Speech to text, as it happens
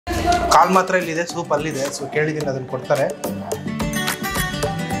ಕಾಲ್ ಮಾತ್ರ ಇಲ್ಲಿದೆ, ಸೂಪ್ ಅಲ್ಲಿದೆ. ಸೊ ಕೇಳಿದ್ದೀನಿ, ಅದನ್ನು ಕೊಡ್ತಾರೆ.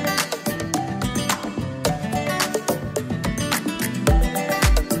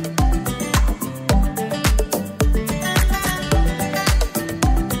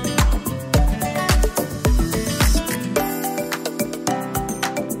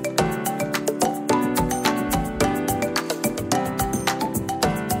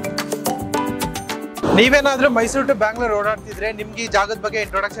 ನೀವೇನಾದ್ರೂ ಮೈಸೂರು ಟು ಬ್ಯಾಂಗ್ಳೂರ್ ಓಡಾಡ್ತಿದ್ರೆ ನಿಮ್ಗೆ ಈ ಜಾಗದ ಬಗ್ಗೆ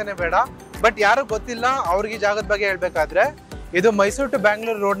ಇಂಟ್ರೊಡಕ್ಷನ್ ಬೇಡ. ಬಟ್ ಯಾರು ಗೊತ್ತಿಲ್ಲ ಅವ್ರಿಗೆ ಈ ಜಾಗದ ಬಗ್ಗೆ ಹೇಳ್ಬೇಕಾದ್ರೆ, ಇದು ಮೈಸೂರು ಟು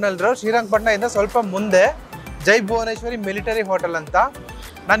ಬ್ಯಾಂಗ್ಳೂರ್ ರೋಡ್ನಲ್ಲಿರೋ ಶ್ರೀರಂಗಪಟ್ಟಣದಿಂದ ಸ್ವಲ್ಪ ಮುಂದೆ ಜೈ ಭುವನೇಶ್ವರಿ ಮಿಲಿಟರಿ ಹೋಟೆಲ್ ಅಂತ.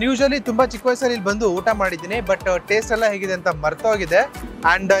 ನಾನು ಯೂಶಲಿ ತುಂಬ ಚಿಕ್ಕ ವಯಸ್ಸಲ್ಲಿ ಇಲ್ಲಿ ಬಂದು ಊಟ ಮಾಡಿದ್ದೀನಿ, ಬಟ್ ಟೇಸ್ಟ್ ಎಲ್ಲ ಹೇಗಿದೆ ಅಂತ ಮರ್ತೋಗಿದೆ.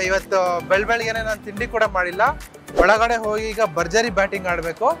 ಆ್ಯಂಡ್ ಇವತ್ತು ಬೆಳಗ್ಗೆನೆ ನಾನು ತಿಂಡಿ ಕೂಡ ಮಾಡಿಲ್ಲ. ಒಳಗಡೆ ಹೋಗಿ ಈಗ ಭರ್ಜರಿ ಬ್ಯಾಟಿಂಗ್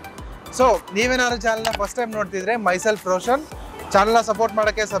ಆಡಬೇಕು. ಸೊ ನೀವೇನಾದ್ರು ಚಾನಲ್ನ ಫಸ್ಟ್ ಟೈಮ್ ನೋಡ್ತಿದ್ರೆ ಮೈಸೆಲ್ಫ್ ರೋಷನ್ ಚಾನಲ್ನ ಸಪೋರ್ಟ್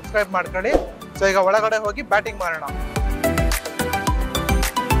ಮಾಡೋಕ್ಕೆ ಸಬ್ಸ್ಕ್ರೈಬ್ ಮಾಡ್ಕೊಳ್ಳಿ. ಸೊ ಈಗ ಒಳಗಡೆ ಹೋಗಿ ಬ್ಯಾಟಿಂಗ್ ಮಾಡೋಣ.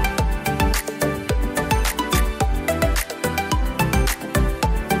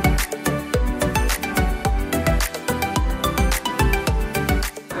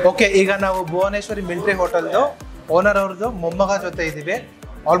 ಓಕೆ, ಈಗ ನಾವು ಭುವನೇಶ್ವರಿ ಮಿಲಿಟರಿ ಹೋಟೆಲ್ದು ಓನರ್ ಅವ್ರದ್ದು ಮೊಮ್ಮಗ ಜೊತೆ ಇದ್ದೀವಿ.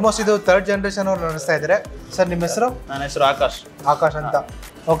 ಆಲ್ಮೋಸ್ಟ್ ಇದು 3rd ಜನರೇಷನ್ ಅವ್ರು ನಡೆಸ್ತಾ ಇದ್ದಾರೆ. ಸರ್ ನಿಮ್ಮ ಹೆಸರು? ನನ್ನ ಹೆಸರು ಆಕಾಶ್ ಅಂತ.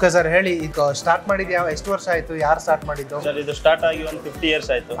 ಓಕೆ ಸರ್, ಹೇಳಿ, ಈಗ ಸ್ಟಾರ್ಟ್ ಮಾಡಿದ್ದು ಎಷ್ಟು ವರ್ಷ ಆಯ್ತು? ಯಾರು ಸ್ಟಾರ್ಟ್ ಮಾಡಿದ್ದು? ಸರ್ ಇದು ಸ್ಟಾರ್ಟ್ ಆಗಿ ಒಂದು 50 ಇಯರ್ಸ್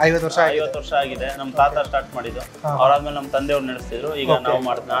ಆಯ್ತು. 50 ವರ್ಷ ಆಗಿದೆ. ನಮ್ಮ ತಾತ ಸ್ಟಾರ್ಟ್ ಮಾಡಿದ್ದು, ಅವರಾದ್ಮೇಲೆ ನಮ್ಮ ತಂದೆಯವರು ನಡೆಸ್ತಿದ್ರು. ಈಗ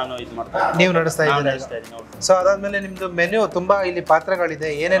ನಾನು ಇದು ಮಾಡ್ತಾ ನೀವು ನಡೆಸ್ತಾ ಇದ್ದೀರಿ. ಸೊ ಅದಾದ್ಮೇಲೆ ನಿಮ್ದು ಮೆನ್ಯೂ ತುಂಬಾ ಇಲ್ಲಿ ಪಾತ್ರಗಳಿದೆ.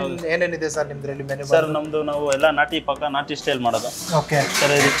 ಏನೇನಿದೆ ಸರ್ ನಿಮ್ದ್ರಲ್ಲಿ ಮೆನ್ಯೂ? ಸರ್ ನಮ್ದು ನಾವು ಎಲ್ಲ ನಾಟಿ ಸ್ಟೈಲ್ ಮಾಡೋದು. ಓಕೆ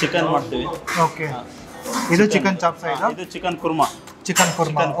ಸರ್ ಇದು ಚಿಕನ್ ಮಾಡ್ತೀವಿ. ಓಕೆ, ಇದು ಚಿಕನ್ ಚಾಪ್ಸ್, ಇದು ಚಿಕನ್ ಕುರ್ಮಾ. ಚಿಕನ್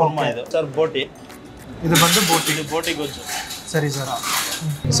ಕುರ್ಮಾ ಇದು ಸರ್ ಬೋಟಿ. ಇದು ಬಂದು ಬೋಟಿ ಗೊಜ್ಜು. ಸರಿ ಸರ್.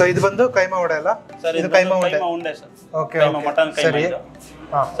 ಸೊ ಇದು ಬಂದು ಕೈಮಾ ವಡೆ ಅಲ್ಲ ಸರ್? ಇದು ಕೈಮಾ ಉಂಡೆ ಸರ್. Okay, mutton keema. ಸರಿ.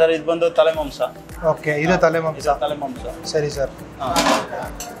 ಸರ್ ಇದು ಬಂದು ತಲೆ ಮಾಂಸ. ಓಕೆ, ಇದು ತಲೆ ಮಾಂಸ. ಸರಿ ಸರ್.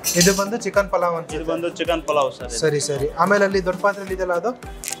 ಇದು ಬಂದು ಚಿಕನ್ ಪಲಾವ್ ಅಂತ. ಇದು ಬಂದು ಚಿಕನ್ ಪಲಾವ್ ಸರ್. ಸರಿ. ಆಮೇಲೆ ಅಲ್ಲಿ ದೊಡ್ಡ ಪಾತ್ರೆಯಲ್ಲಿ ಇದೆಲ್ಲ ಅದು?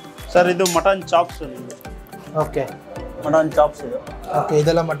 ಸರ್ ಇದು mutton chops. Okay, mutton chops ಇದು. ಓಕೆ,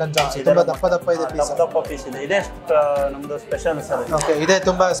 ಇದೆಲ್ಲ ಮಟನ್ ಚಾಪ್ಸ್. ತುಂಬಾ ದಪ್ಪ ಇದೆ ಪೀಸ್. ದಪ್ಪ ಪೀಸ್ ಇದೆ. ಇದೇ ನಮ್ದು ಸ್ಪೆಷಲ್ ಸರ್. ಓಕೆ, ಇದೇ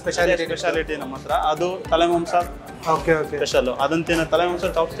ತುಂಬಾ ಸ್ಪೆಷಾಲಿಟಿ ನಮ್ಮ ಹತ್ರ. ಅದು ತಲೆ ಮಾಂಸ. Okay special. ಅದನ್ನ ತಲೆ ಮಾಂಸ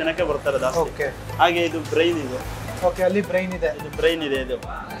ಚಾಪ್ಸ್ ತಿನ್ನಕ್ಕೆ ಬರ್ತಾರೆ ಜಾಸ್ತಿ. ಓಕೆ, ಹಾಗೆ ಇದು ಬ್ರೈನ್. ಇದು ಓಕೆ, ಅಲ್ಲಿ ಬ್ರೈನ್ ಇದೆ. ಇದು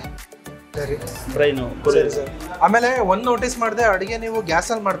ಸರಿ, ಬ್ರೈನು. ಆಮೇಲೆ ಒಂದ್ ನೋಟಿಸ್ ಮಾಡಿದೆ, ಅಡಿಗೆ ನೀವು ಗ್ಯಾಸ್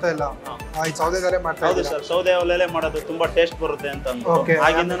ಅಲ್ಲಿ ಮಾಡ್ತಾ ಇಲ್ಲ, ಸೌದೆಗಾರೆ ಮಾಡ್ತಾ ಇದ್ದೀರಾ? ಹೌದು ಸರ್, ಸೌದೆ ಒಲೆಲೆ ಮಾಡೋದು ತುಂಬಾ ಟೇಸ್ಟ್ ಬರುತ್ತೆ ಅಂತ ಅಂದ್ಬಿಟ್ಟು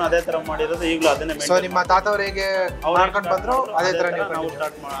ಆಗಿಂದ ಅದೇ ತರ ಮಾಡಿರೋದು. ಈಗಲೂ ಅದನ್ನೇ. ಸೊ ನಿಮ್ಮ ತಾತ ಅವ್ರು ಹೇಗೆ ಮಾಡ್ಕೊಂಡು ಬಂದ್ರು ಅದೇ ತರ ನಾವು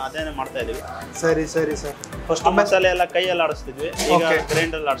ಅದೇನೆ ಮಾಡ್ತಾ ಇದೀವಿ. ಸರಿ ಸರ್. ಫಸ್ಟ್ ಮಸಾಲೆ ಎಲ್ಲ ಕೈಯಲ್ಲಿ ಆಡಿಸ್ತಿದ್ವಿ, ಈಗ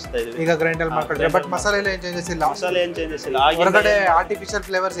ಗ್ರೈಂಡರ್ ಆಡಿಸ್ತಾ ಇದೀವಿ. ಈಗ ಗ್ರೈಂಡರ್ ಮಾಡ್ಕೊಂಡ್ರೆ, ಬಟ್ ಮಸಾಲೆ ಎಲ್ಲ ಏನ್ ಚೇಂಜಸ್ ಇಲ್ಲ. ಏನ್ ಚೇಂಜಸ್ ಇಲ್ಲ. ಹೊರಗಡೆ ಆರ್ಟಿಫಿಷಿಯಲ್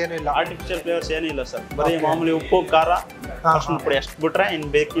ಫ್ಲೇವರ್ಸ್ ಏನೂ ಇಲ್ಲ. ಏನಿಲ್ಲ ಸರ್. ಬರೀ ಮಾಮೂಲಿ ಉಪ್ಪು, ಖಾರ, ಅರ್ಶಿನ ಪುಡಿ ಅಷ್ಟು ಬಿಟ್ರೆ ಇನ್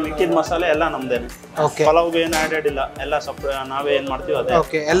ಮಿಕ್ಕಿದ ಮಸಾಲೆ ಎಲ್ಲ ನಮ್ದೇನೆ. ಪಲಾವ್ಗೆ ಏನು ಆಡೆಡ್ ಇಲ್ಲ, ಎಲ್ಲ ನಾವೇ ಏನ್ ಮಾಡ್ತೀವಿ ಅದೇ.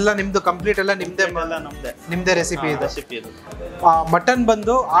 ಓಕೆ, ಎಲ್ಲ ನಿಮ್ದು ಕಂಪ್ಲೀಟ್ ಎಲ್ಲ ನಿಮ್ದೇ ರೆಸಿಪಿ ಇದು. ಮಟನ್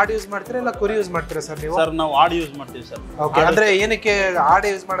ಬಂದು ಆಡ್ ಯೂಸ್ ಮಾಡ್ತೀರಾ ಇಲ್ಲ ಕುರಿ ಯೂಸ್ ಮಾಡ್ತೀರಾ ಸರ್ ನೀವು? ಸರ್ ನಾವು ಆಡ್ ಯೂಸ್ ಮಾಡ್ತೀವಿ ಸರ್. ಓಕೆ, ಅಂದ್ರೆ ಏನಕ್ಕೆ ಆಡ್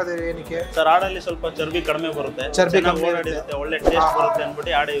ಯೂಸ್ ಮಾಡೋದು? ಏನಕ್ಕೆ ಸರ್? ಆಡಲ್ಲಿ ಸ್ವಲ್ಪ ಚರ್ಬಿ ಕಡಿಮೆ ಬರುತ್ತೆ, ಒಳ್ಳೆ ಟೇಸ್ಟ್ ಬರುತ್ತೆ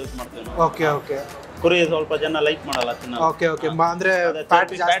ಅಂದ್ಬಿಟ್ಟು ಆಡೇ ಯೂಸ್ ಮಾಡ್ತೀವಿ. ಓಕೆ. ಕುರಿ ಸ್ವಲ್ಪ ಜನ ಲೈಕ್ ಮಾಡಲ್ಲ ತಿನ್ನೋದು. ಓಕೆ, ಅಂದ್ರೆ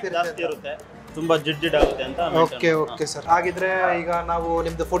ಫ್ಯಾಟ್ ಜಾಸ್ತಿ ಇರುತ್ತೆ, ತುಂಬಾ ಜಿಡ್ ಆಗುತ್ತೆ ಅಂತ. Okay sir. ಹಾಗಿದ್ರೆ ಈಗ ನಾವು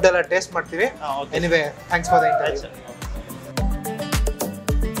ನಿಮ್ದು ಫುಡ್ ಎಲ್ಲ ಟೇಸ್ಟ್ ಮಾಡ್ತೀವಿ. Anyway, thanks for the interview.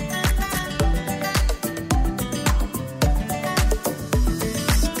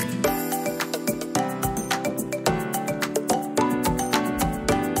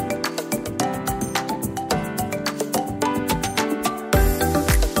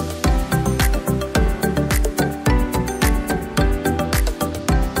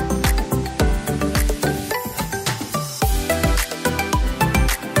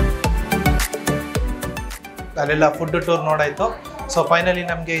 ಅಲ್ಲೆಲ್ಲ ಫುಡ್ ಟೂರ್ ನೋಡಾಯಿತು. ಸೊ ಫೈನಲಿ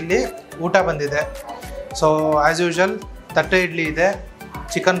ನಮಗೆ ಇಲ್ಲಿ ಊಟ ಬಂದಿದೆ. ಸೊ ಆ್ಯಸ್ ಯೂಶುವಲ್ ತಟ್ಟೆ ಇಡ್ಲಿ ಇದೆ,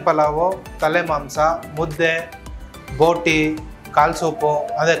 ಚಿಕನ್ ಪಲಾವು, ತಲೆ ಮಾಂಸ, ಮುದ್ದೆ, ಬೋಟಿ, ಕಾಲ್ ಸೂಪು,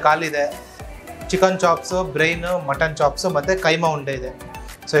 ಅದೇ ಕಾಲಿದೆ, chicken chops, brain, mutton chops ಮತ್ತು ಕೈಮಾ ಉಂಡೆ ಇದೆ.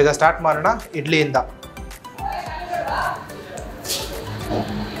 ಸೊ ಈಗ ಸ್ಟಾರ್ಟ್ ಮಾಡೋಣ ಇಡ್ಲಿಯಿಂದ.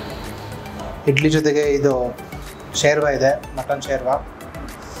 ಇಡ್ಲಿ ಜೊತೆಗೆ ಇದು ಶೇರ್ವಾ ಇದೆ, ಮಟನ್ ಶೇರ್ವಾ.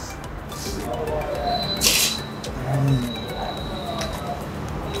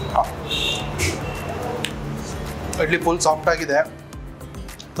 ಇಡ್ಲಿ ಫುಲ್ ಸಾಫ್ಟ್ ಆಗಿದೆ,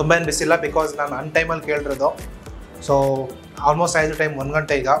 ತುಂಬ ಏನು ಬಿಸಿಲ್ಲ. ಬಿಕಾಸ್ ನಾನು ಅನ್ ಟೈಮಲ್ಲಿ ಕೇಳಿರೋದು. ಸೊ ಆಲ್ಮೋಸ್ಟ್ ಆಯಿತು ಟೈಮ್ 1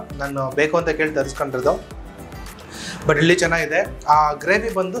 ಗಂಟೆ. ಈಗ ನಾನು ಬೇಕು ಅಂತ ಕೇಳಿ ತರಿಸ್ಕೊಂಡಿರೋದು. ಬಟ್ ಇಡ್ಲಿ ಚೆನ್ನಾಗಿದೆ. ಆ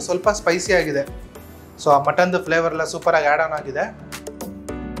ಗ್ರೇವಿ ಬಂದು ಸ್ವಲ್ಪ ಸ್ಪೈಸಿ ಆಗಿದೆ. ಸೊ ಆ ಮಟನ್ದು ಫ್ಲೇವರ್ ಎಲ್ಲ ಸೂಪರಾಗಿ ಆ್ಯಡ್ ಆನ್ ಆಗಿದೆ.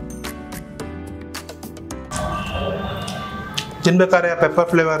 ತಿನ್ಬೇಕಾದ್ರೆ ಪೆಪ್ಪರ್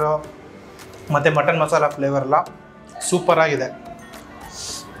ಫ್ಲೇವರು ಮತ್ತು ಮಟನ್ ಮಸಾಲ ಫ್ಲೇವರ್ ಎಲ್ಲ ಸೂಪರಾಗಿದೆ.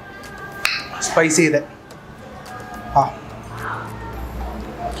 ಸ್ಪೈಸಿ ಇದೆ. ಹಾಂ,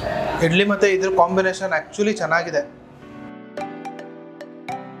 ಇಡ್ಲಿ ಮತ್ತು ಇದ್ರ ಕಾಂಬಿನೇಷನ್ ಆ್ಯಕ್ಚುಲಿ ಚೆನ್ನಾಗಿದೆ.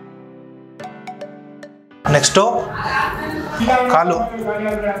 ನೆಕ್ಸ್ಟು ಕಾಲು,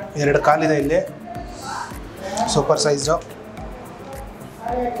 2 ಕಾಲಿದೆ ಇಲ್ಲಿ, ಸೂಪರ್ ಸೈಜು.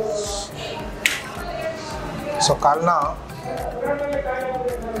 ಸೊ ಕಾಲನ್ನ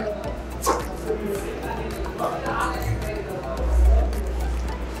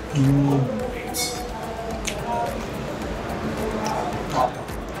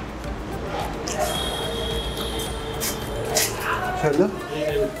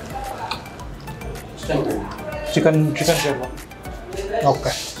ಚಿಕನ್ ಶೇರ್ವಾ.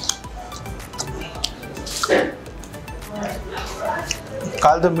 ಓಕೆ,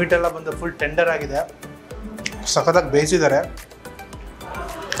 ಕಾಲ್ದು ಮೀಟ್ ಎಲ್ಲ ಬಂದು ಫುಲ್ ಟೆಂಡರ್ ಆಗಿದೆ, ಸಖತ್ತಾಗಿ ಬೇಯಿಸಿದ್ದಾರೆ.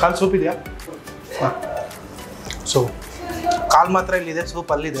 ಕಾಲು ಸೂಪ್ ಇದೆಯಾ? ಹಾಂ, ಸೊ ಕಾಲು ಮಾತ್ರ ಇಲ್ಲಿದೆ,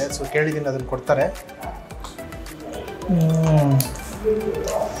 ಸೂಪ್ ಅಲ್ಲಿದೆ. ಸೊ ಕೇಳಿದ್ದೀನಿ, ಅದನ್ನು ಕೊಡ್ತಾರೆ.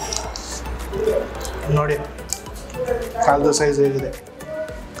 ನೋಡಿ ಕಾಲ್ದು ಸೈಜ್ ಹೇಗಿದೆ.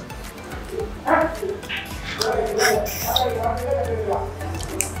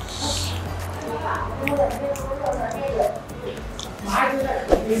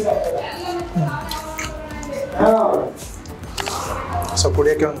 ಸೊ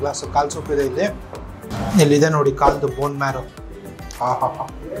ಕುಡಿಯೋಕ್ಕೆ ಒಂದು ಗ್ಲಾಸ್ ಕಾಲು ಸೂಪ್ ಇದೆ ಇಲ್ಲಿ. ಇಲ್ಲಿದೆ ನೋಡಿ ಕಾಲ್ದು ಬೋನ್ ಮ್ಯಾರೋ. ಹಾಂ ಹಾಂ ಹಾಂ,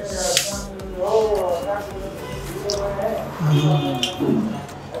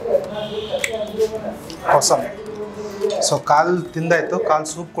 awesome. ಸೊ ಕಾಲು ತಿಂದಾಯ್ತು, ಕಾಲು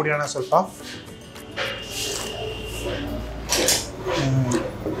ಸೂಪ್ ಕುಡಿಯೋಣ ಸ್ವಲ್ಪ.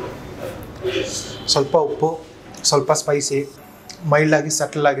 ಸ್ವಲ್ಪ ಉಪ್ಪು, ಸ್ವಲ್ಪ ಸ್ಪೈಸಿ, ಮೈಲ್ಡಾಗಿ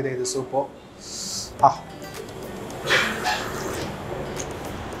ಸಟಲ್ ಆಗಿದೆ ಇದು ಸೂಪು.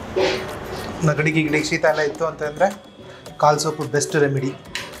 ನೆಗಡಿ ಗಿಗಡಿ ಶೀತ ಎಲ್ಲ ಇತ್ತು ಅಂತಂದರೆ ಕಾಲು ಸೂಪು ಬೆಸ್ಟ್ ರೆಮಿಡಿ.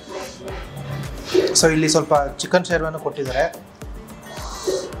 ಸೊ ಇಲ್ಲಿ ಸ್ವಲ್ಪ ಚಿಕನ್ ಶೇರ್ವಾನು ಕೊಟ್ಟಿದ್ದಾರೆ.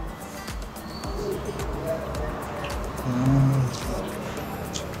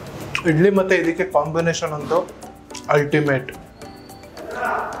 ಇಡ್ಲಿ ಮತ್ತು ಇದಕ್ಕೆ ಕಾಂಬಿನೇಷನ್ ಅಂತೂ ಅಲ್ಟಿಮೇಟ್.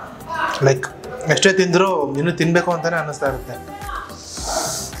 ಲೈಕ್ ಎಷ್ಟೇ ತಿಂದರೂ ಇನ್ನೂ ತಿನ್ನಬೇಕು ಅಂತಲೇ ಅನ್ನಿಸ್ತಾ ಇರುತ್ತೆ.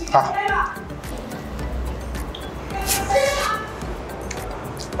 ಹಾಂ,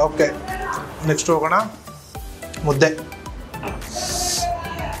 ಓಕೆ, ನೆಕ್ಸ್ಟ್ ಹೋಗೋಣ. ಮುದ್ದೆ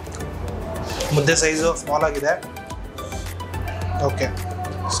ಸೈಜು ಸ್ಮಾಲ್ ಆಗಿದೆ. ಓಕೆ,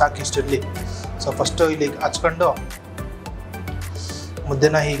 ಸಾಕಿಷ್ಟು ಇರಲಿ. ಸೊ ಫಸ್ಟು ಇಲ್ಲಿ ಹಚ್ಕೊಂಡು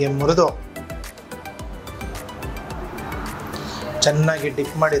ಮುದ್ದೆನ ಹೀಗೆ ಮುರಿದು ಚೆನ್ನಾಗಿ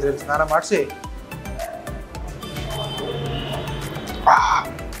ಡಿಪ್ ಮಾಡಿ ಇದ್ರಲ್ಲಿ ಸ್ನಾನ ಮಾಡಿಸಿ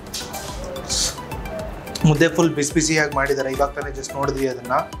ಮುದ್ದೆ ಫುಲ್ ಬಿಸಿ ಬಿಸಿಯಾಗಿ ಮಾಡಿದ್ದಾರೆ. ಇವಾಗ ತಾನೇ ಜಸ್ಟ್ ನೋಡಿದ್ವಿ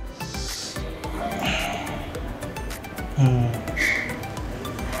ಅದನ್ನು.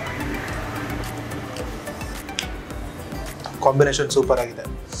 ಕಾಂಬಿನೇಷನ್ ಸೂಪರ್ ಆಗಿದೆ.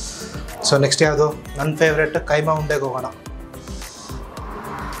 ಸೊ ನೆಕ್ಸ್ಟ್ ಯಾವುದು? ನನ್ನ ಫೇವ್ರೆಟ್ ಕೈಮಾ ಉಂಡೆಗೆ ಹೋಗೋಣ.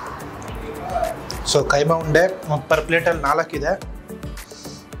 ಸೊ ಕೈಮಾ ಉಂಡೆ ಪರ್ ಪ್ಲೇಟಲ್ಲಿ 4 ಇದೆ.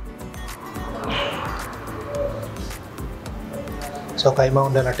 ಸೊ ಕೈಮಾ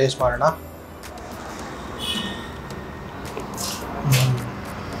ಉಂಡೆನ ಟೇಸ್ಟ್ ಮಾಡೋಣ.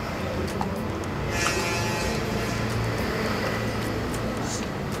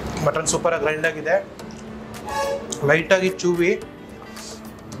 ಮಟನ್ ಸೂಪರಾಗಿ ಗ್ರೈಂಡ್ ಆಗಿದೆ, ಲೈಟಾಗಿ ಚೂವಿ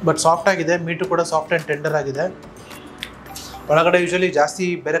ಬಟ್ ಸಾಫ್ಟ್ ಆಗಿದೆ. ಮೀಟು ಕೂಡ ಸಾಫ್ಟ್ ಆ್ಯಂಡ್ ಟೆಂಡರ್ ಆಗಿದೆ. ಒಳಗಡೆ ಯೂಶಲಿ ಜಾಸ್ತಿ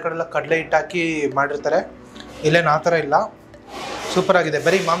ಬೇರೆ ಕಡೆ ಎಲ್ಲ ಕಡಲೆ ಹಿಟ್ಟು ಹಾಕಿ ಮಾಡಿರ್ತಾರೆ, ಇಲ್ಲೇನು ಆ ಥರ ಇಲ್ಲ. ಸೂಪರ್ ಆಗಿದೆ.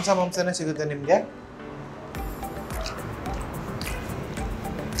 ಬರೀ ಮಾಂಸನೇ ಸಿಗುತ್ತೆ ನಿಮಗೆ.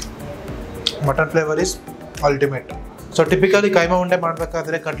 Mutton flavour is ultimate. So typically keema ಉಂಡೆ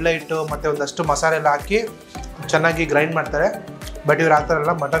ಮಾಡಬೇಕಾದ್ರೆ ಕಡಲೆ ಹಿಟ್ಟು ಮತ್ತು ಒಂದಷ್ಟು ಮಸಾಲೆ ಎಲ್ಲ ಹಾಕಿ ಚೆನ್ನಾಗಿ ಗ್ರೈಂಡ್ ಮಾಡ್ತಾರೆ. ಬಟ್ ಇವ್ರು ಆ ಥರ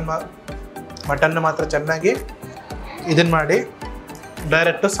ಎಲ್ಲ ಮಟನ್ನ ಮಾತ್ರ ಚೆನ್ನಾಗಿ ಇದನ್ನು ಮಾಡಿ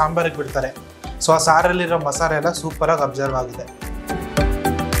ಡೈರೆಕ್ಟು ಸಾಂಬಾರಿಗೆ ಬಿಡ್ತಾರೆ. ಸೊ ಆ ಸಾರಲ್ಲಿರೋ ಮಸಾಲೆ ಎಲ್ಲ ಸೂಪರಾಗಿ ಅಬ್ಸರ್ವ್ ಆಗಿದೆ.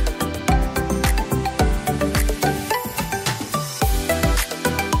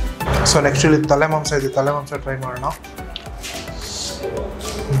 ಸೊ ನೆಕ್ಸ್ಟ್ ಇಲ್ಲಿ ತಲೆ ಮಾಂಸ ಇದೆ, ತಲೆ ಮಾಂಸ ಟ್ರೈ ಮಾಡೋಣ.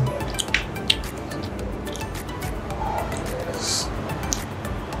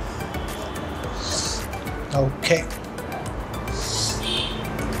 ಓಕೆ,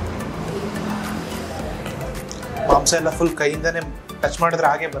 ಮಾಂಸ ಎಲ್ಲ ಫುಲ್ ಕೈಯಿಂದನೇ ಟಚ್ ಮಾಡಿದ್ರೆ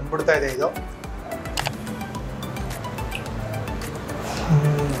ಹಾಗೆ ಬಂದ್ಬಿಡ್ತಾ ಇದೆ ಇದು.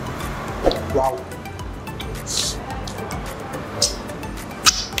 ವಾವ್,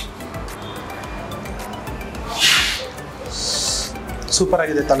 ಸೂಪರ್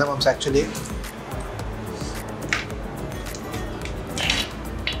ಆಗಿದೆ ತಲೆ ಮಾಂಸ. ಆ್ಯಕ್ಚುಲಿ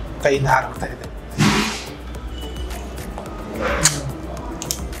ಕೈಯಿಂದ ಹಾರ್ತಾ ಇದೆ.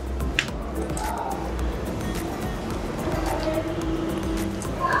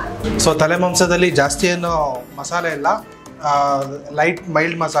 ಸೊ ತಲೆ ಮಾಂಸದಲ್ಲಿ ಜಾಸ್ತಿ ಏನು ಮಸಾಲೆ ಇಲ್ಲ, ಲೈಟ್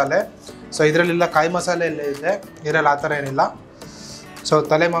ಮೈಲ್ಡ್ ಮಸಾಲೆ. ಸೊ ಇದರಲ್ಲೆಲ್ಲ ಕಾಯಿ ಮಸಾಲೆ ಎಲ್ಲ ಇದೆ, ಇದರಲ್ಲಿ ಆ ಥರ ಏನಿಲ್ಲ. ಸೊ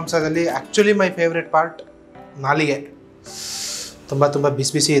ತಲೆ ಮಾಂಸದಲ್ಲಿ ಆ್ಯಕ್ಚುಲಿ ಮೈ ಫೇವ್ರೆಟ್ ಪಾರ್ಟ್ ನಾಲಿಗೆ. ತುಂಬ ತುಂಬ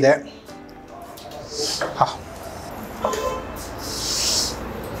ಬಿಸಿ ಬಿಸಿ ಇದೆ. ಹಾಂ,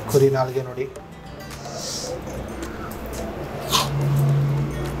 ಕುರಿ ನಾಲಿಗೆ ನೋಡಿ.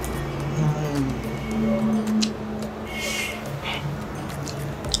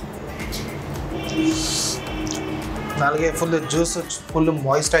 ನಾಲಿಗೆ ಫುಲ್ ಜ್ಯೂಸ್, ಫುಲ್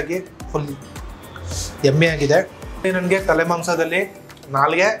ಮಾಯ್ಸ್ಟ್ ಆಗಿ ಫುಲ್ ಎಮ್ಮೆ ಆಗಿದೆ. ನನಗೆ ತಲೆ ಮಾಂಸದಲ್ಲಿ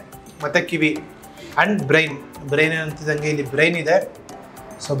ನಾಲಿಗೆ ಮತ್ತು ಕಿವಿ ಆ್ಯಂಡ್ ಬ್ರೈನ್ ಅಂತಿದ್ದಂಗೆ ಇಲ್ಲಿ ಬ್ರೈನ್ ಇದೆ.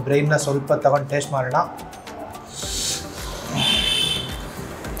 ಸೊ ಬ್ರೈನ್ನ ಸ್ವಲ್ಪ ತಗೊಂಡು ಟೇಸ್ಟ್ ಮಾಡೋಣ.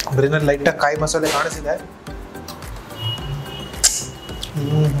 ಬ್ರೈನಲ್ಲಿ ಲೈಟಾಗಿ ಕಾಯಿ ಮಸಾಲೆ ಕಾಣಿಸಿದೆ.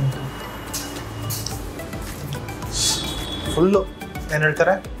 ಫುಲ್ಲು ಏನು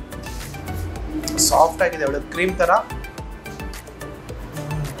ಹೇಳ್ತಾರೆ, ಸಾಫ್ಟ್ ಆಗಿದೆ, ಒಳ್ಳೆ ಕ್ರೀಮ್ ಥರ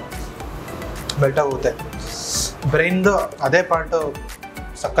ಮೆಲ್ಟ್ ಆಗುತ್ತೆ. ಬ್ರೈನ್ದು ಅದೇ ಪಾರ್ಟು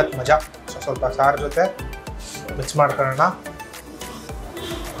ಸಖತ್ ಮಜಾ. ಸೊ ಸ್ವಲ್ಪ ಸಾರು ಜೊತೆ ಮಿಕ್ಸ್ ಮಾಡ್ಕೊಳ್ಳೋಣ.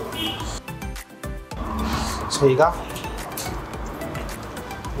 ಸೊ ಈಗ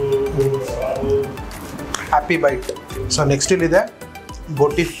ಹ್ಯಾಪಿ ಬೈಟ್. ಸೊ ನೆಕ್ಸ್ಟ್ ಇಲ್ಲಿದೆ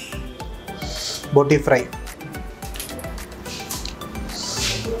ಬೋಟಿ ಫ್ರೈ.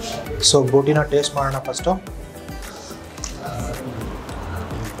 ಸೊ ಬೋಟಿನ ಟೇಸ್ಟ್ ಮಾಡೋಣ ಫಸ್ಟು.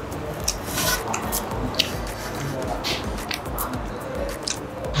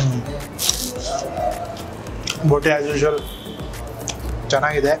 ಬೋಟಿ ಆ್ಯಸ್ ಯೂಶುವಲ್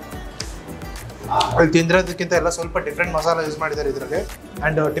ಚೆನ್ನಾಗಿದೆ. ಅಲ್ಲಿ ತಿಂದಿರೋದಕ್ಕಿಂತ ಎಲ್ಲ ಸ್ವಲ್ಪ ಡಿಫ್ರೆಂಟ್ ಮಸಾಲ ಯೂಸ್ ಮಾಡಿದ್ದಾರೆ ಇದರಲ್ಲಿ.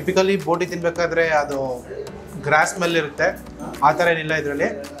 ಆ್ಯಂಡ್ ಟಿಪಿಕಲಿ ಬೋಟಿ ತಿನ್ನಬೇಕಾದ್ರೆ ಅದು ಗ್ರಾಸ್ ಸ್ಮೆಲ್ ಇರುತ್ತೆ, ಆ ಥರ ಏನಿಲ್ಲ ಇದರಲ್ಲಿ.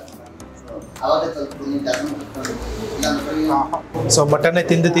 ಸೊ ಮಟನ್ನೇ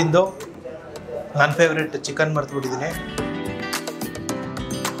ತಿಂದು ನನ್ನ ಫೇವ್ರೆಟ್ ಚಿಕನ್ ಮರ್ತುಬಿಟ್ಟಿದ್ದೀನಿ.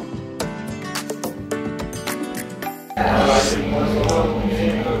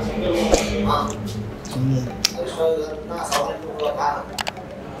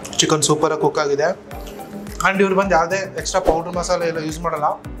 ಚಿಕನ್ ಸೂಪರಾಗಿ ಕುಕ್ ಆಗಿದೆ. ಆ್ಯಂಡ್ ಇವ್ರು ಬಂದು ಯಾವುದೇ ಎಕ್ಸ್ಟ್ರಾ ಪೌಡ್ರ್ ಮಸಾಲೆ ಎಲ್ಲ ಯೂಸ್ ಮಾಡಲ್ಲ,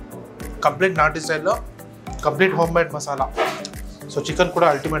 ಕಂಪ್ಲೀಟ್ ನಾಟಿ style, complete home made masala. So chicken ಕೂಡ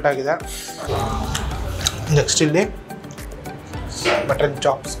ಅಲ್ಟಿಮೇಟ್ ಆಗಿದೆ. ನೆಕ್ಸ್ಟ್ ಇಲ್ಲಿ ಮಟನ್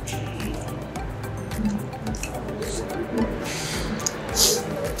ಚಾಪ್ಸ್.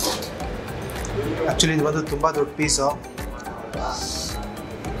 ಆ್ಯಕ್ಚುಲಿ ಇದು ಬಂದು ತುಂಬ ದೊಡ್ಡ ಪೀಸು.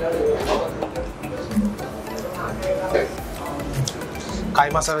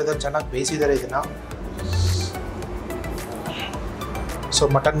 ಕಾಯಿ ಮಸಾಲೆದಲ್ಲಿ ಚೆನ್ನಾಗಿ ಬೇಯಿಸಿದ್ದಾರೆ ಇದನ್ನು. ಸೊ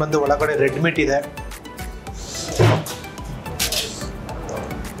ಮಟನ್ ಬಂದು ಒಳಗಡೆ ರೆಡ್ ಮೀಟ್ ಇದೆ.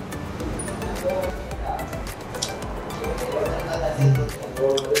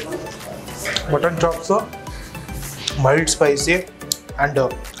 Mutton chops mild spicy and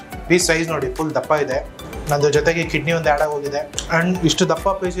piece size ನೋಡಿ ಫುಲ್ ದಪ್ಪ ಇದೆ. ನಂದು ಜೊತೆಗೆ ಕಿಡ್ನಿ ಒಂದು ಆ್ಯಡ್ ಆಗೋಗಿದೆ. ಆ್ಯಂಡ್ ಇಷ್ಟು ದಪ್ಪ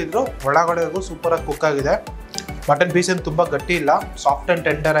ಪೀಸ್ ಇದ್ದರೂ ಒಳಗಡೆವರೆಗೂ ಸೂಪರಾಗಿ ಕುಕ್ ಆಗಿದೆ. ಮಟನ್ ಪೀಸ್ ಏನು ತುಂಬ ಗಟ್ಟಿ ಇಲ್ಲ, ಸಾಫ್ಟ್ ಆ್ಯಂಡ್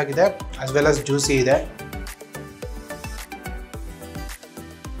ಟೆಂಡರ್ ಆಗಿದೆ, ಆಸ್ ವೆಲ್ ಆಸ್ ಜ್ಯೂಸಿ ಇದೆ.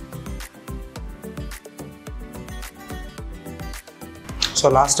 ಸೊ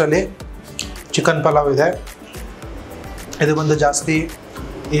ಲಾಸ್ಟಲ್ಲಿ ಚಿಕನ್ ಪಲಾವ್ ಇದೆ. ಇದು ಬಂದು ಜಾಸ್ತಿ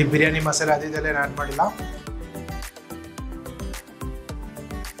ಈ ಬಿರಿಯಾನಿ ಮಸಾಲೆ ಅದು ಇದೆಲ್ಲ ಆ್ಯಡ್ ಮಾಡಿಲ್ಲ.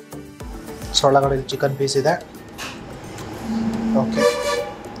 ಸೊ ಒಳಗಡೆ ಚಿಕನ್ ಪೀಸ್ ಇದೆ. ಓಕೆ,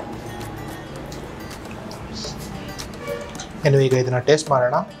 ಇನ್ನು ಈಗ ಇದನ್ನು ಟೇಸ್ಟ್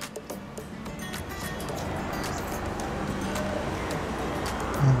ಮಾಡೋಣ.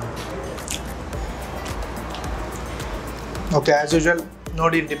 ಓಕೆ, ಆ್ಯಸ್ ಯೂಶುವಲ್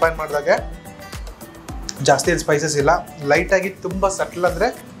ನೋಡಿ ಡಿಪೆಂಡ್ ಮಾಡಿದಾಗೆ ಜಾಸ್ತಿ ಏನು ಸ್ಪೈಸಸ್ ಇಲ್ಲ, ಲೈಟಾಗಿ ತುಂಬ ಸಟ್ಲ್ ಅಂದರೆ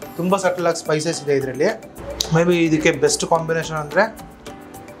ತುಂಬ ಸಟ್ಲಾಗಿ ಸ್ಪೈಸಸ್ ಇದೆ ಇದರಲ್ಲಿ. ಮೇ ಬಿ ಇದಕ್ಕೆ ಬೆಸ್ಟ್ ಕಾಂಬಿನೇಷನ್ ಅಂದರೆ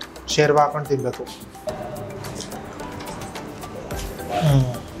ಶೇರ್ವಾ ಹಾಕೊಂಡು ತಿನ್ನಬೇಕು.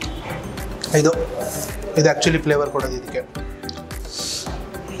 ಇದು ಆ್ಯಕ್ಚುಲಿ ಫ್ಲೇವರ್ ಕೊಡೋದು ಇದಕ್ಕೆ.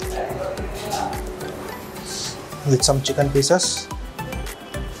 With some chicken pieces.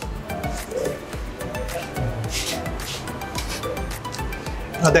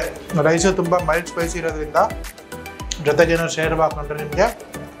 ಅದೇ ರೈಸು ತುಂಬ ಮೈಲ್ಡ್ ಸ್ಪೈಸಿ ಇರೋದ್ರಿಂದ ಜೊತೆಗೆ ಏನೋ ಶೇರ್ವಾ ಹಾಕೊಂಡ್ರೆ ನಿಮಗೆ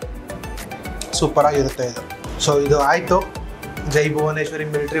ಸೂಪರಾಗಿರುತ್ತೆ ಇದು. ಸೊ ಇದು ಆಯಿತು ಜೈ ಭುವನೇಶ್ವರಿ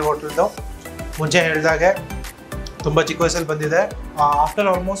ಮಿಲಿಟ್ರಿ ಹೋಟೆಲ್ದು. ಮುಂಚೆ ಹೇಳಿದಾಗೆ ತುಂಬ ಚಿಕ್ಕ ವಯಸ್ಸಲ್ಲಿ ಬಂದಿದೆ. ಆಫ್ಟರ್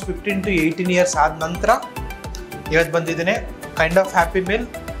ಆಲ್ಮೋಸ್ಟ್ 15 to 18 ಇಯರ್ಸ್ ಆದ ನಂತರ ಇವತ್ತು ಬಂದಿದ್ದೀನಿ. Kind of happy meal,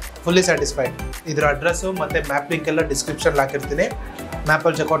 fully satisfied. ಇದರ ಅಡ್ರೆಸ್ಸು ಮತ್ತು ಮ್ಯಾಪ್ ಲಿಂಕ್ ಎಲ್ಲ ಡಿಸ್ಕ್ರಿಪ್ಷನ್ ಹಾಕಿರ್ತೀನಿ.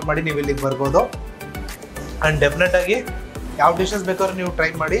 ಮ್ಯಾಪಲ್ಲಿ ಚೆಕ್ಔಟ್ ಮಾಡಿ ನೀವು ಇಲ್ಲಿಗೆ ಬರ್ಬೋದು. ಆ್ಯಂಡ್ ಡೆಫಿನೆಟಾಗಿ ಯಾವ ಡಿಶಸ್ ಬೇಕಾದ್ರೂ ನೀವು ಟ್ರೈ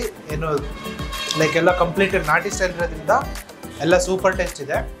ಮಾಡಿ. ಏನು ಲೈಕ್ ಎಲ್ಲ ಕಂಪ್ಲೀಟ್ ನಾಟಿ ಸ್ಟೈಲ್ ಇರೋದ್ರಿಂದ ಎಲ್ಲ ಸೂಪರ್ ಟೇಸ್ಟ್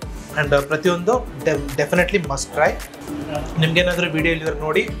ಇದೆ. ಆ್ಯಂಡ್ ಪ್ರತಿಯೊಂದು ಡೆಫಿನೆಟ್ಲಿ ಮಸ್ಟ್ ಟ್ರೈ. ನಿಮ್ಗೇನಾದರೂ ವಿಡಿಯೋ ಇಲ್ಲಿವರೆಗೆ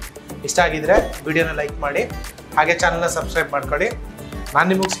ನೋಡಿ ಇಷ್ಟ ಆಗಿದ್ರೆ ವಿಡಿಯೋನ ಲೈಕ್ ಮಾಡಿ, ಹಾಗೆ ಚಾನಲ್ನ ಸಬ್ಸ್ಕ್ರೈಬ್ ಮಾಡ್ಕೊಳ್ಳಿ. ನಾನು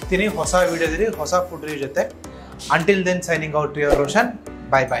ನಿಮಗೆ ಸಿಗ್ತೀನಿ ಹೊಸ ವಿಡಿಯೋದಲ್ಲಿ ಹೊಸ ಫುಡ್ ರಿವ್ಯೂ ಜೊತೆ. Until then signing out your Roshan.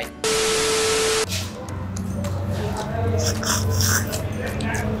 ಬಾಯ್ ಬಾಯ್.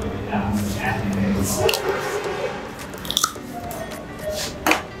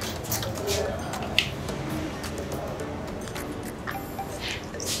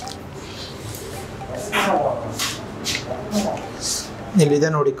 ಇಲ್ಲಿದೆ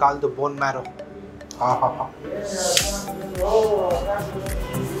ನೋಡಿ ಕಾಲ್ದು ಬೋನ್ ಮ್ಯಾರೋ. ಹಾ ಹಾ ಹಾ.